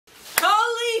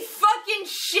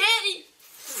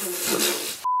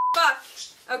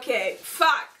Okay,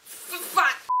 fuck.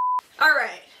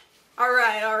 Alright.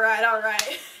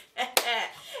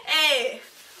 Hey,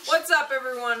 what's up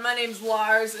everyone? My name's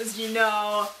Lars, as you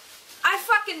know. I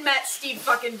fucking met Steve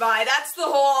fucking Vai. That's the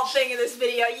whole thing of this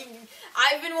video.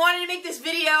 I've been wanting to make this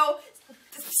video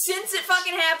since it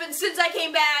fucking happened, since I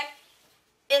came back.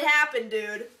 It happened,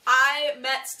 dude. I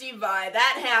met Steve Vai.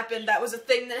 That happened. That was a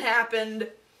thing that happened.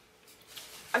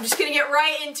 I'm just gonna get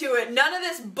right into it. None of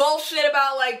this bullshit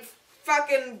about, like,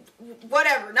 fucking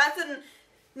whatever. Nothing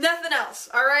else,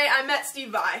 alright? I met Steve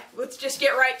Vai. Let's just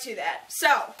get right to that.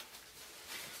 So,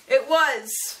 it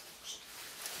was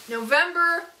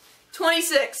November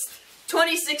 26th,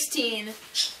 2016.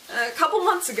 A couple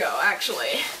months ago,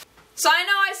 actually. So I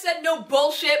know I said no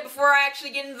bullshit before I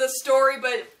actually get into the story,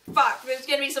 but fuck, there's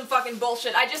gonna be some fucking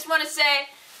bullshit. I just want to say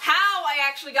how I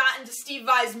actually got into Steve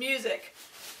Vai's music.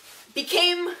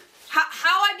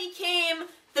 How I became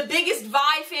the biggest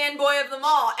Vai fanboy of them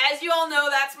all. As you all know,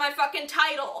 that's my fucking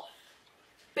title.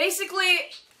 Basically,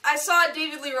 I saw a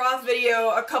David Lee Roth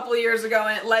video a couple of years ago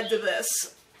and it led to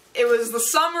this. It was the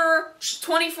summer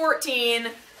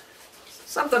 2014,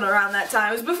 something around that time.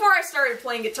 It was before I started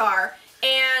playing guitar,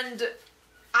 and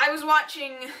I was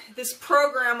watching this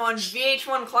program on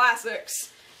VH1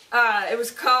 Classics. It was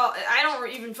called, I don't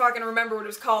even fucking remember what it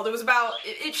was called. It was about,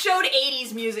 it showed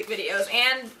 80s music videos,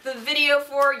 and the video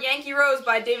for Yankee Rose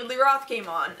by David Lee Roth came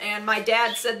on, and my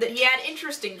dad said that he had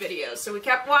interesting videos, so we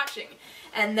kept watching.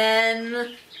 And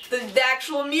then the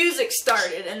actual music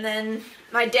started, and then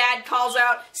my dad calls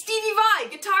out, Stevie Vai,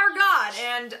 Guitar God,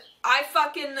 and I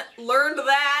fucking learned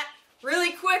that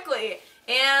really quickly.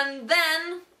 And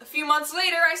then, a few months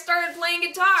later, I started playing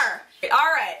guitar.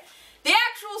 Alright, the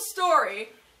actual story,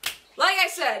 like I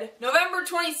said, November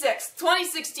 26th,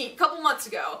 2016, a couple months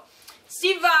ago,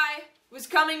 Steve Vai was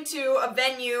coming to a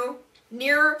venue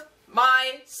near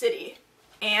my city,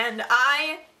 and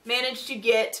I managed to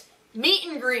get meet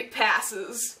and greet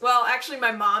passes. Well, actually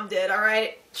my mom did,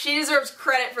 alright? She deserves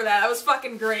credit for that. That was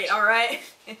fucking great, alright?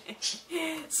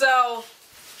 So,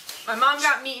 my mom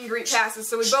got meet and greet passes,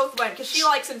 so we both went, because she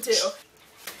likes them too.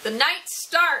 The night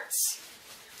starts.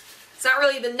 It's not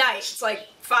really the night, it's like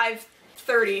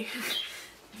 5:30.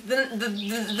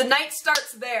 The night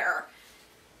starts there.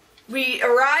 We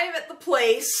arrive at the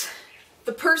place.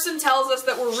 The person tells us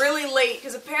that we're really late,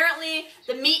 because apparently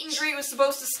the meet and greet was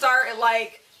supposed to start at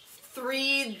like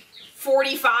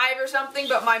 3:45 or something,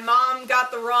 but my mom got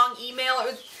the wrong email.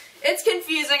 It's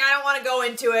confusing, I don't want to go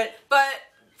into it, but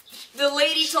the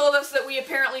lady told us that we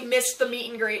apparently missed the meet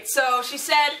and greet. So she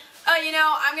said, you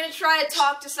know, I'm gonna try to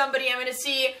talk to somebody, I'm gonna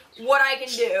see what I can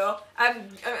do. I'm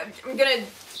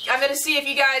gonna see if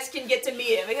you guys can get to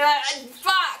meet him.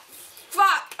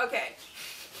 Fuck, okay.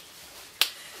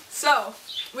 So,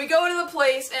 we go to the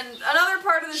place, and another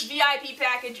part of this VIP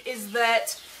package is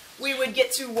that we would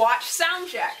get to watch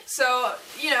soundcheck. So,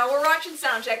 you know, we're watching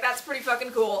soundcheck, that's pretty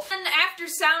fucking cool. And after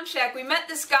soundcheck, we met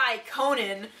this guy,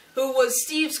 Conan, who was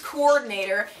Steve's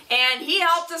coordinator, and he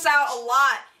helped us out a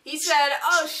lot. He said,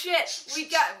 oh shit,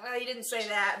 well, he didn't say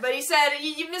that, but he said,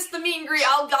 you missed the meet and greet,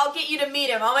 I'll get you to meet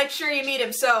him, I'll make sure you meet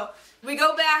him. So, we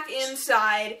go back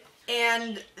inside,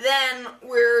 and then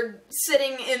we're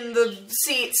sitting in the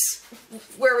seats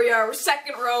where we are. We're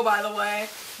second row, by the way.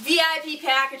 VIP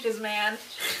packages, man.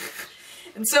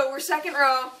 And so we're second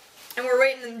row, and we're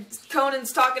waiting, and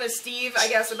Conan's talking to Steve, I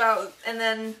guess, about, and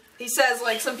then he says,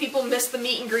 like, some people missed the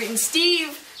meet and greet, and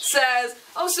Steve says,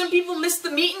 oh, some people missed the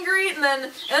meet and greet, and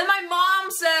then my mom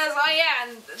says, oh yeah,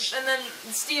 and then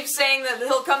Steve's saying that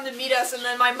he'll come to meet us, and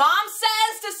then my mom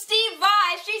says to Steve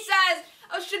Vai, she says,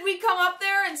 oh, should we come up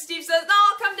there? And Steve says, no,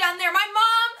 I'll come down there. My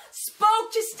mom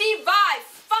spoke to Steve Vai.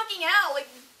 Fucking hell, like,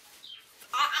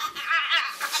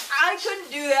 I couldn't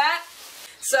do that.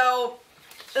 So,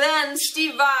 then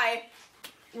Steve Vai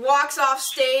walks off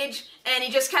stage, and he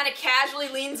just kind of casually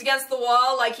leans against the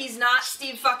wall like he's not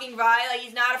Steve fucking Vai, like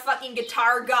he's not a fucking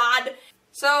guitar god.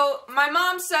 So, my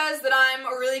mom says that I'm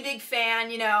a really big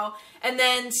fan, you know, and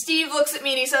then Steve looks at me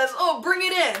and he says, oh, bring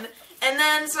it in. And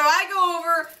then, so I go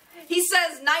over, he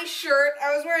says, nice shirt.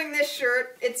 I was wearing this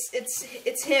shirt.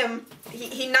 It's him.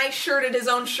 He nice shirted his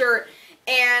own shirt.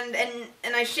 And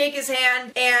I shake his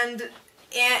hand, and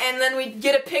then we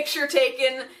get a picture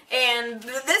taken, and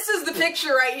this is the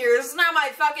picture right here. This is not my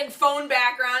fucking phone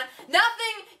background.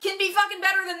 Nothing can be fucking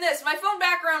better than this. My phone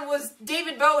background was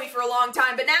David Bowie for a long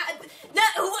time, but now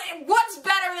what's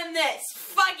better than this?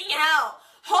 Fucking hell.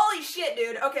 Holy shit,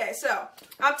 dude. Okay, so,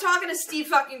 I'm talking to Steve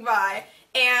fucking Vai,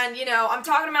 and, you know, I'm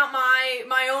talking about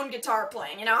my own guitar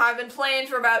playing. You know, I've been playing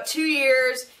for about 2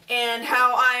 years, and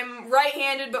how I'm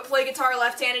right-handed but play guitar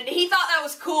left-handed. He thought that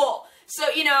was cool. So,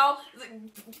 you know,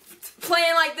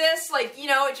 playing like this, like, you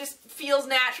know, it just feels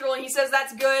natural, and he says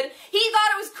that's good. He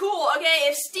thought it was cool, okay?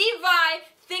 If Steve Vai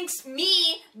thinks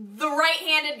me, the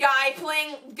right-handed guy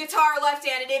playing guitar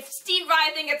left-handed, if Steve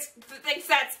Vai thinks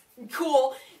that's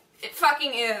cool, it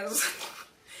fucking is.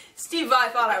 Steve Vai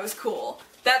thought I was cool.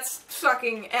 That's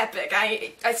fucking epic.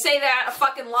 I say that a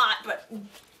fucking lot, but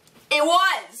it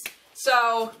was.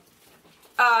 So,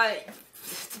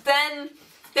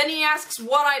 then he asks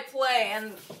what I play,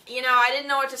 and, you know, I didn't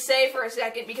know what to say for a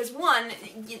second, because one,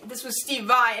 this was Steve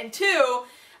Vai, and two,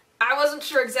 I wasn't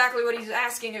sure exactly what he was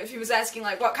asking, if he was asking,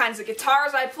 like, what kinds of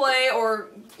guitars I play, or,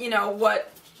 you know,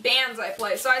 what bands I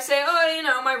play. So I say, oh, you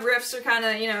know, my riffs are kind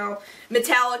of, you know,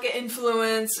 Metallica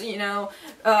influence, you know,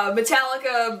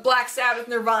 Metallica, Black Sabbath,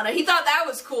 Nirvana. He thought that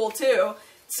was cool, too.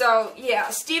 So, yeah,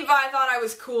 Steve Vai thought I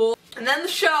was cool. And then the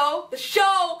show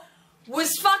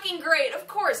was fucking great. Of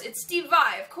course, it's Steve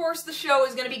Vai. Of course the show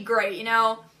is gonna be great, you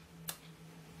know?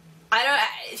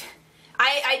 I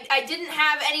didn't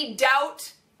have any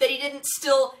doubt that he didn't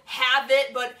still have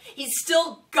it, but he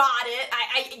still got it.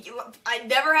 I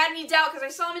never had any doubt, because I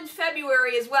saw him in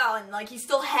February as well, and, like, he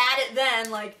still had it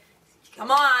then, like, come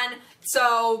on.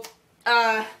 So,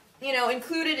 you know,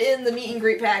 included in the meet and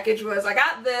greet package was, I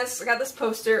got this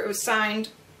poster, it was signed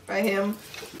by him,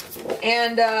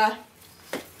 and, I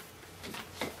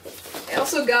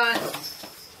also got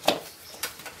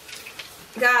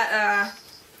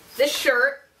this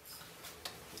shirt,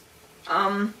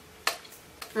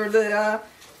 for the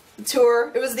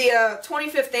tour. It was the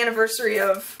 25th anniversary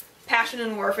of Passion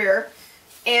and Warfare,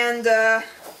 and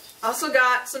also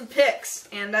got some pics,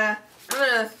 and I'm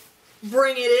gonna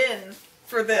bring it in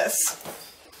for this.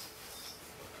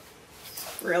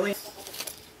 Really?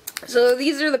 So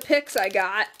these are the pics I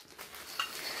got.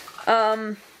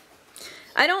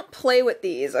 I don't play with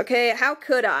these, okay? How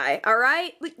could I?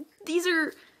 Alright? These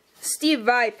are Steve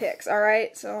Vai pics,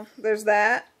 alright? So, there's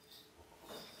that.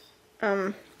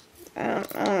 I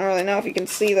don't really know if you can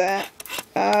see that.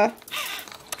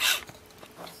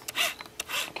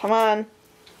 Come on.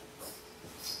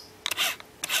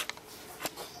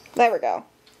 There we go.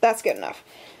 That's good enough.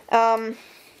 That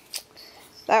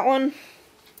one.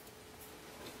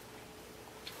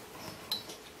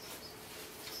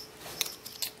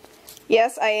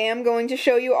 Yes, I am going to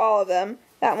show you all of them.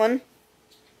 That one.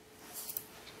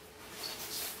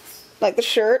 Like the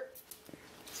shirt.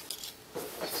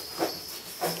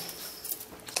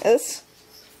 This.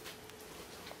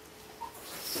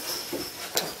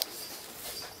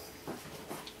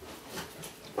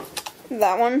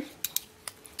 That one.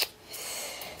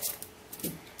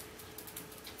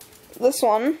 This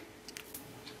one.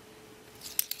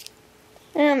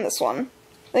 And this one.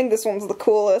 I think this one's the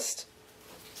coolest.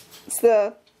 It's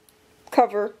the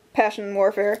cover, Passion and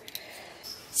Warfare.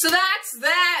 So that's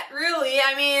that, really.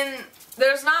 I mean,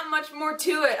 there's not much more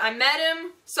to it. I met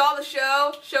him, saw the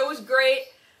show was great.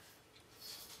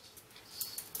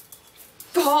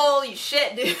 Holy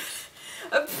shit, dude.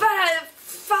 But,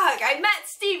 fuck, I met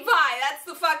Steve Vai. That's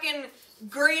the fucking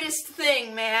greatest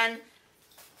thing, man.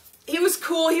 He was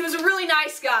cool. He was a really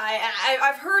nice guy, and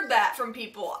I've heard that from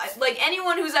people. Like,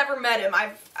 anyone who's ever met him,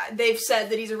 they've said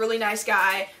that he's a really nice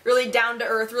guy, really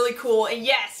down-to-earth, really cool, and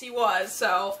yes, he was,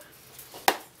 so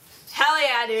hell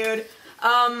yeah, dude.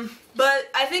 But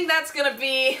I think that's gonna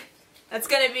be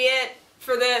it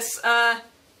for this.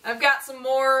 I've got some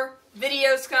more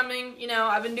videos coming, you know,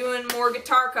 I've been doing more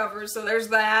guitar covers, so there's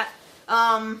that.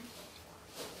 I've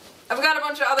got a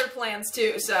bunch of other plans,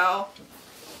 too, so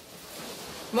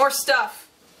more stuff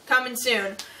coming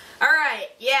soon. Alright,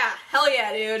 yeah, hell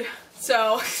yeah, dude.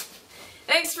 So,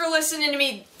 thanks for listening to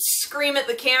me scream at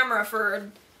the camera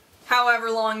for however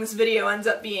long this video ends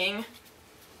up being.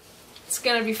 It's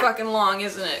gonna be fucking long,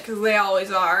 isn't it? Because they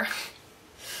always are.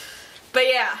 But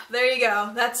yeah, there you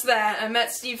go. That's that. I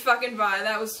met Steve fucking Vai.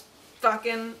 That was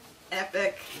fucking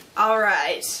epic.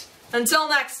 Alright. Until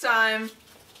next time,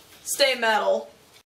 stay metal.